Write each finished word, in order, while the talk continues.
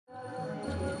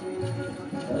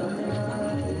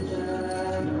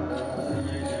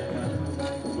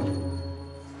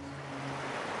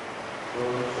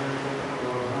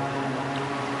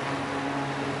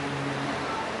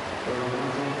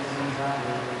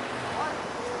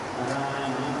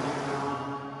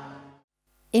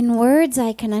In words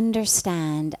I can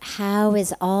understand, how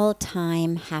is all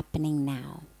time happening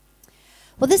now?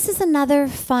 Well, this is another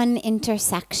fun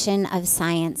intersection of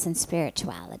science and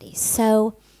spirituality.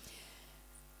 So,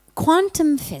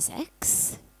 quantum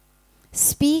physics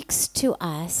speaks to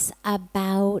us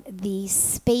about the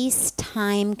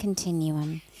space-time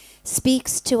continuum,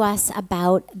 speaks to us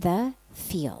about the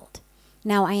field.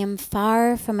 Now, I am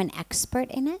far from an expert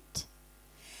in it,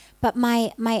 but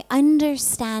my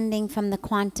understanding from the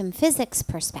quantum physics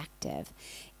perspective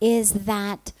is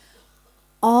that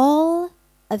all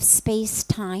of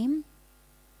space-time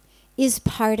is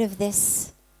part of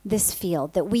this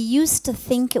field, that we used to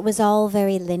think it was all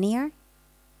very linear.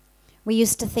 We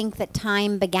used to think that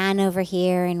time began over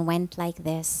here and went like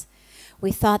this.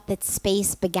 We thought that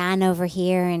space began over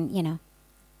here and, you know.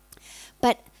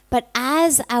 But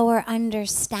as our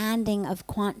understanding of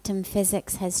quantum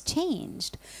physics has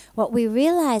changed, what we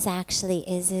realize actually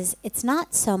is it's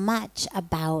not so much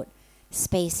about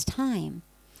space-time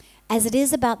as it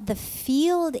is about the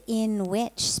field in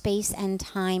which space and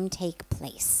time take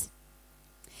place.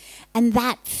 And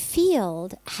that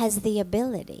field has the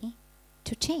ability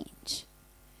to change,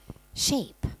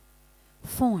 shape,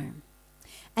 form.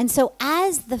 And so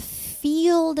as the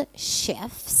field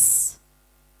shifts,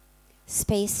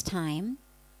 space-time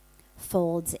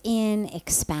folds in,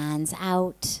 expands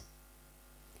out.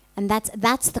 And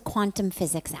that's the quantum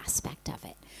physics aspect of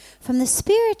it. From the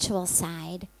spiritual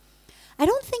side, I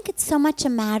don't think it's so much a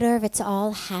matter of it's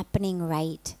all happening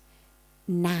right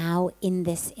now in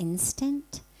this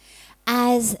instant,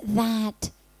 as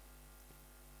that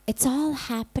it's all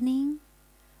happening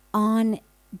on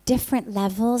different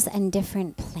levels and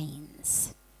different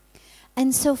planes.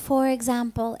 And so, for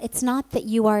example, it's not that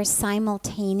you are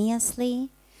simultaneously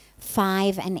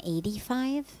 5 and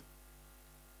 85.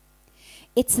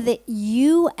 It's that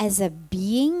you as a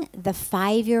being, the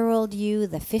 5-year-old you,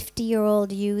 the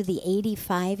 50-year-old you, the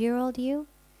 85-year-old you,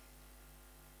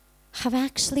 have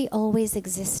actually always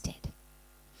existed.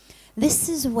 This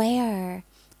is where,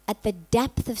 at the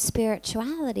depth of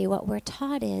spirituality, what we're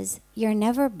taught is you're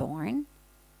never born,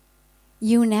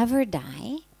 you never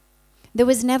die. There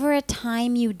was never a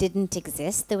time you didn't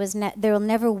exist. There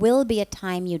never will be a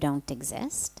time you don't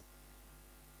exist.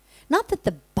 Not that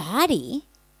the body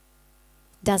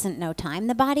doesn't know time.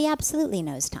 The body absolutely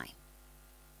knows time.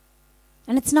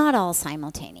 And it's not all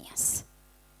simultaneous.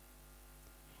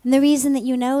 And the reason that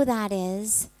you know that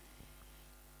is,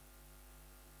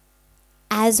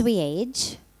 as we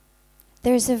age,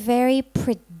 there's a very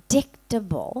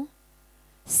predictable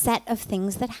set of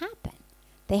things that happen.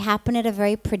 They happen at a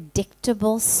very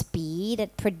predictable speed,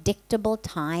 at predictable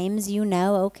times. You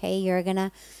know, okay, you're going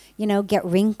to, get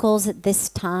wrinkles at this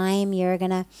time. You're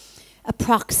going to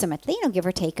approximately, give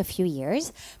or take a few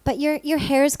years. But your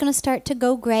hair is going to start to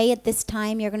go gray at this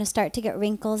time. You're going to start to get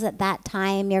wrinkles at that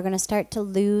time. You're going to start to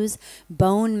lose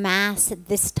bone mass at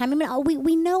this time. I mean,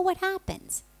 we know what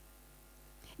happens.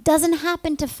 It doesn't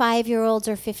happen to 5-year-olds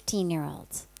or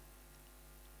 15-year-olds.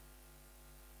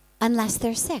 Unless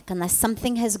they're sick, unless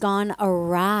something has gone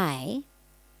awry.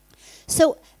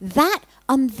 So that,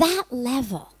 on that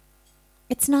level,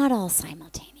 it's not all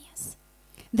simultaneous.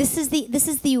 This is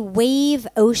the wave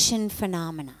ocean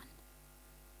phenomenon.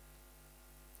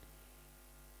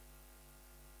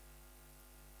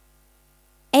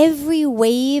 Every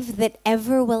wave that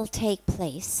ever will take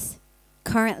place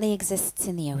currently exists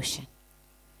in the ocean.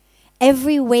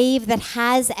 Every wave that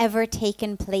has ever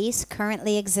taken place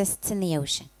currently exists in the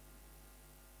ocean.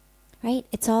 Right?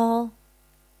 It's all.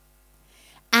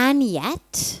 And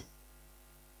yet,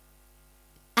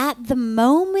 at the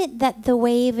moment that the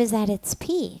wave is at its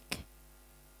peak,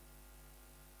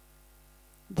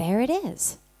 there it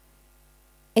is.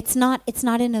 It's not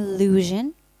an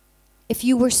illusion. If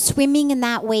you were swimming in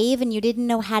that wave and you didn't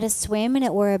know how to swim and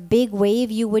it were a big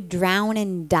wave, you would drown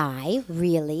and die,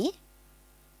 really.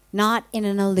 Not in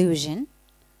an illusion.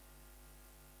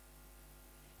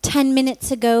 10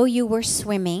 minutes ago, you were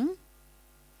swimming.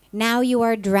 Now you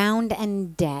are drowned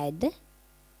and dead.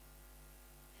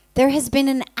 There has been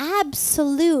an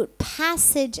absolute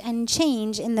passage and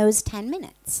change in those 10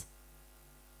 minutes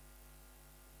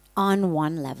on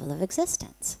one level of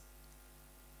existence.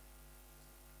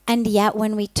 And yet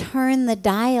when we turn the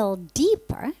dial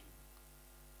deeper,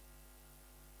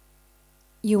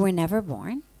 you were never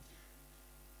born.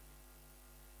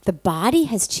 The body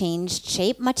has changed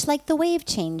shape, much like the wave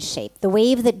changed shape. The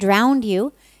wave that drowned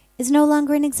you is no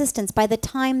longer in existence. By the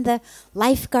time the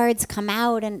lifeguards come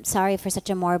out, and sorry for such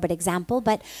a morbid example,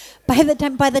 but by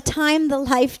the time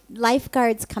the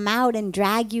lifeguards come out and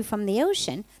drag you from the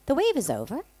ocean, the wave is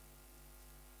over.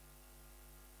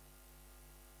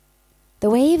 The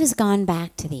wave has gone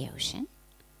back to the ocean.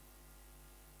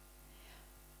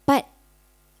 But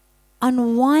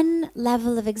on one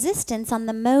level of existence, on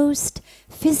the most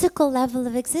physical level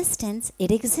of existence,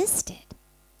 it existed.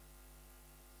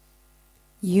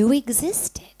 You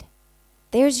existed.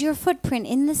 There's your footprint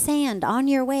in the sand on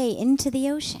your way into the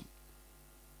ocean.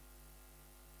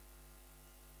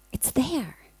 It's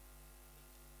there.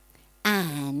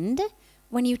 And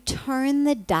when you turn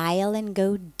the dial and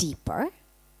go deeper,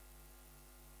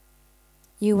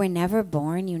 you were never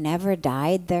born, you never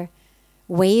died. The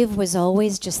wave was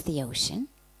always just the ocean.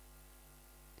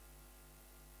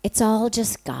 It's all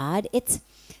just God.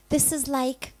 This is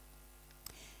like,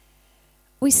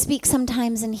 we speak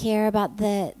sometimes in here about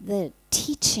the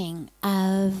teaching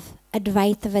of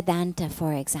Advaita Vedanta,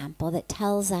 for example, that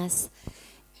tells us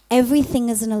everything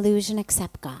is an illusion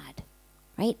except God,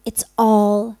 right? It's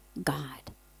all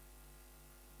God.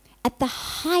 At the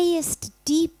highest,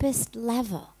 deepest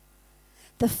level,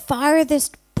 the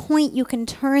farthest point you can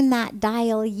turn that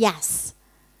dial, yes.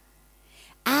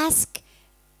 Ask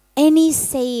any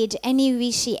sage, any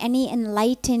rishi, any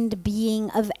enlightened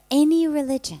being of any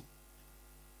religion.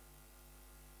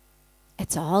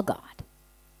 It's all God.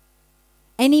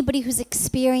 Anybody who's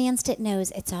experienced it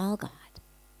knows it's all God.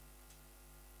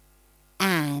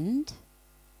 And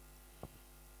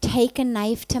take a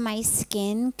knife to my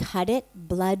skin, cut it,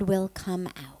 blood will come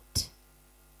out.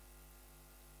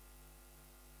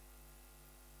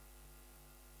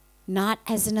 Not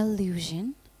as an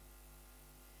illusion.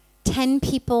 10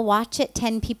 people watch it,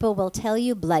 10 people will tell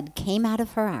you blood came out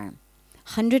of her arm.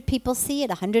 100 people see it,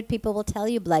 100 people will tell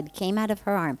you blood came out of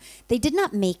her arm. They did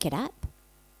not make it up.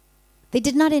 They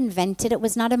did not invent it. It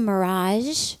was not a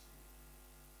mirage.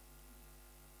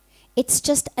 It's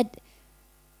just a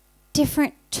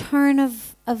different turn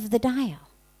of the dial.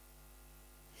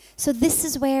 So this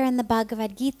is where in the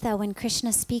Bhagavad Gita, when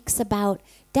Krishna speaks about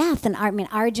death, and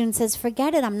Arjuna says,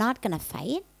 forget it, I'm not going to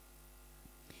fight.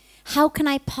 How can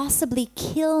I possibly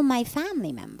kill my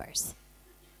family members?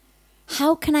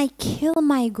 How can I kill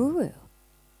my guru?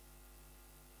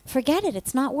 Forget it,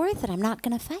 it's not worth it, I'm not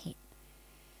going to fight.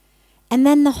 And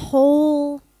then the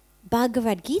whole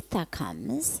Bhagavad Gita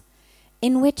comes,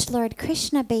 in which Lord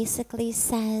Krishna basically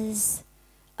says,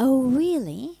 oh,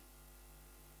 really?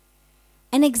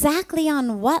 And exactly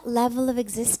on what level of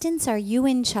existence are you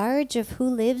in charge of who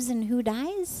lives and who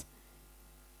dies?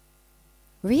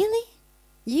 Really?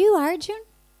 You, Arjun?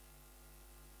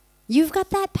 You've got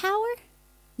that power?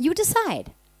 You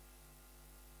decide.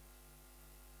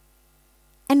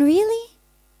 And really?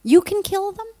 You can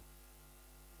kill them?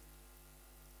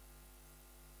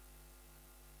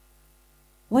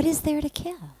 What is there to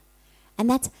kill? And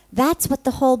that's what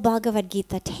the whole Bhagavad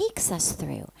Gita takes us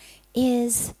through,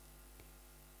 is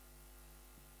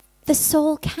the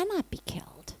soul cannot be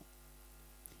killed,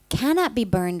 cannot be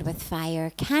burned with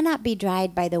fire, cannot be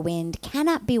dried by the wind,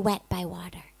 cannot be wet by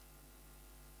water.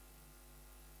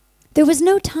 There was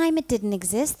no time it didn't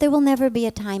exist. There will never be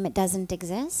a time it doesn't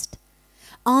exist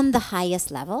on the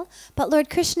highest level. But Lord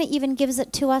Krishna even gives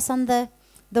it to us on the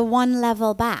one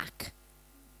level back,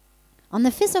 on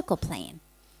the physical plane,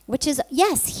 which is,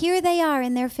 yes, here they are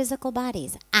in their physical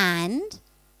bodies, and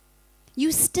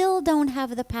you still don't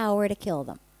have the power to kill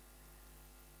them.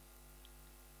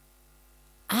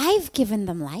 I've given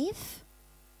them life.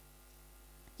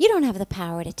 You don't have the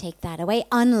power to take that away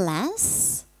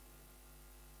unless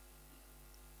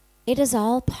it is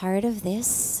all part of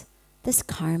this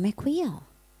karmic wheel.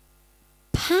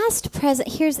 Past, present,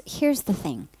 here's the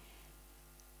thing.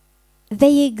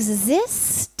 They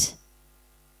exist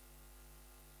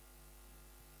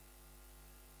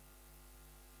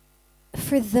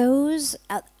for those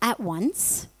at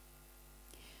once,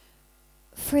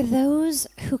 for those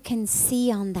who can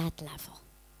see on that level.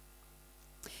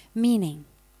 Meaning,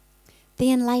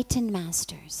 the enlightened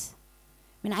masters.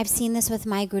 I mean, I've seen this with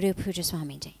my Guru Puja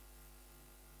Swamiji.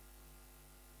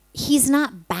 He's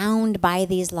not bound by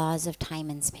these laws of time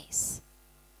and space.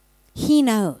 He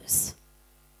knows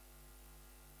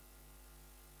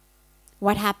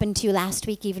what happened to you last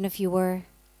week, even if you were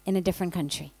in a different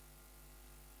country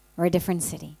or a different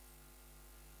city.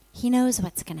 He knows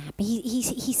what's going to happen. He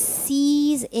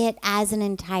sees it as an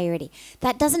entirety.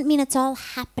 That doesn't mean it's all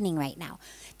happening right now.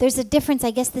 There's a difference.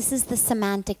 I guess this is the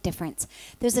semantic difference.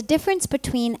 There's a difference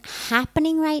between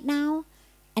happening right now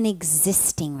and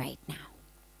existing right now.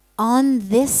 On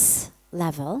this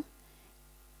level,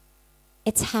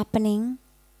 it's happening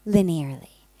linearly.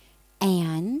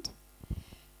 And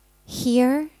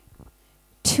here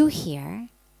to here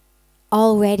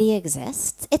already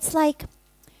exists. It's like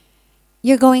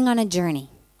you're going on a journey.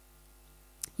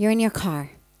 You're in your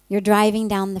car. You're driving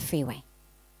down the freeway.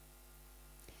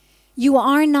 You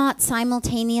are not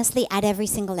simultaneously at every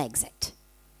single exit.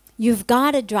 You've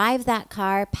got to drive that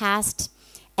car past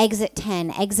exit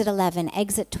 10, exit 11,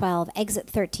 exit 12, exit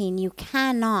 13. You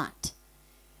cannot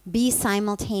be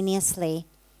simultaneously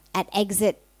at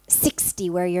exit 60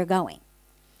 where you're going.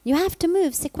 You have to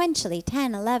move sequentially,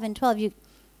 10, 11, 12.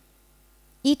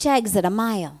 Each exit a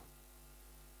mile.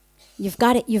 You've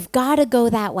got to go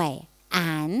that way.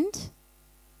 And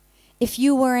if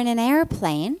you were in an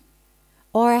airplane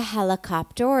or a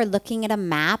helicopter or looking at a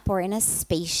map or in a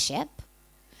spaceship,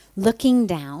 looking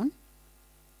down,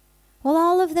 well,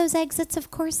 all of those exits,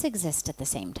 of course, exist at the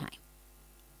same time.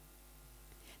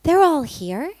 They're all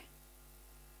here.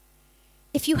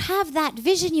 If you have that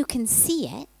vision, you can see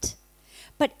it.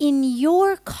 But in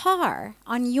your car,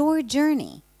 on your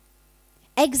journey,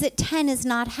 exit 10 is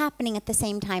not happening at the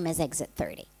same time as exit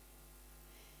 30.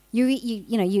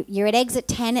 You're at exit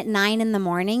 10 at 9 in the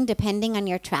morning. Depending on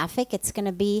your traffic, it's going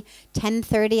to be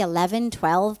 10:30, 11,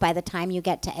 12 by the time you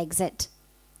get to exit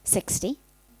 60.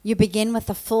 You begin with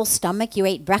a full stomach. You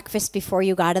ate breakfast before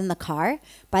you got in the car.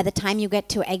 By the time you get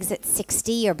to exit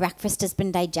 60, your breakfast has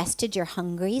been digested. You're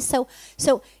hungry. So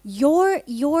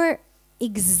your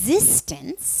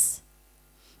existence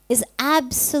is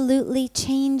absolutely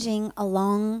changing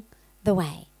along the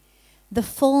way. The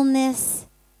fullness,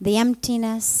 the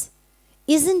emptiness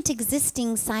isn't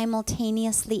existing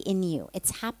simultaneously in you.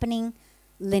 It's happening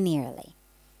linearly.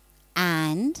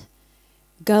 And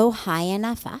go high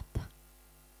enough up,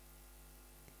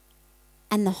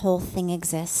 and the whole thing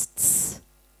exists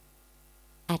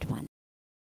at once.